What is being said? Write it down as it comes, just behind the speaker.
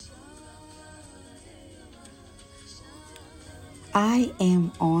I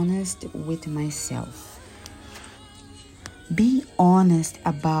am honest with myself. Be honest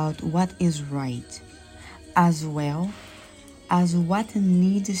about what is right, as well as what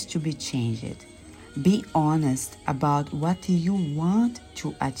needs to be changed. Be honest about what you want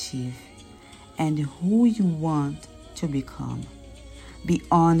to achieve and who you want to become. Be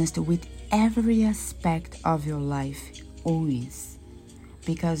honest with every aspect of your life always,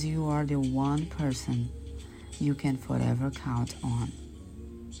 because you are the one person you can forever count on.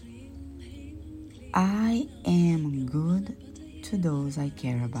 I am good to those I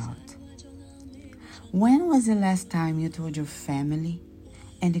care about. When was the last time you told your family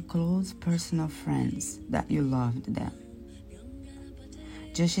and the close personal friends that you loved them?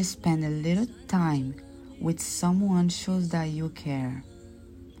 Just spend a little time with someone shows that you care.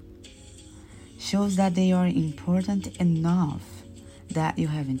 Shows that they are important enough that you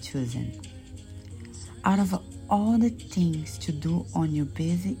haven't chosen. Out of all the things to do on your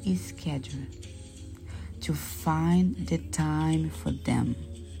busy schedule, to find the time for them.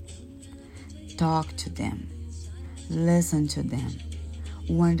 Talk to them. Listen to them.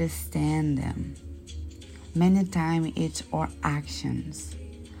 Understand them. Many times it's our actions,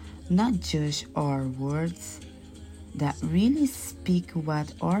 not just our words, that really speak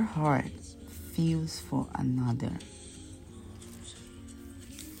what our heart feels for another.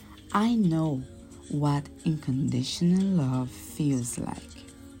 I know what unconditional love feels like.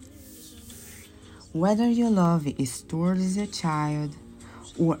 Whether your love is towards your child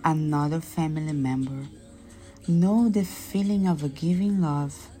or another family member, know the feeling of giving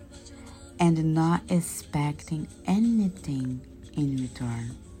love and not expecting anything in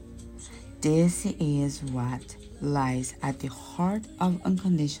return. This is what lies at the heart of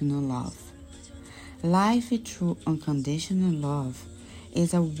unconditional love. Life through unconditional love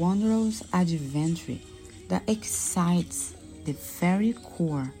is a wondrous adventure that excites the very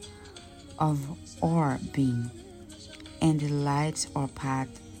core of our being and lights our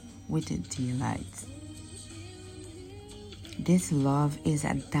path with delight. This love is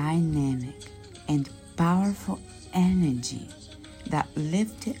a dynamic and powerful energy that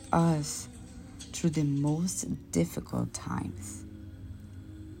lifts us through the most difficult times.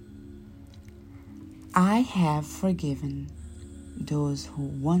 I have forgiven those who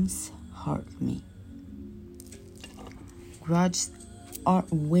once hurt me. Grudges are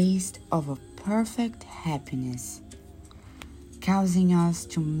waste of a perfect happiness, causing us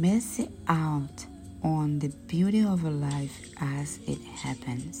to miss out on the beauty of a life as it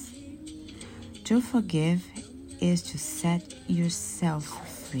happens. To forgive is to set yourself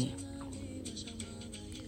free.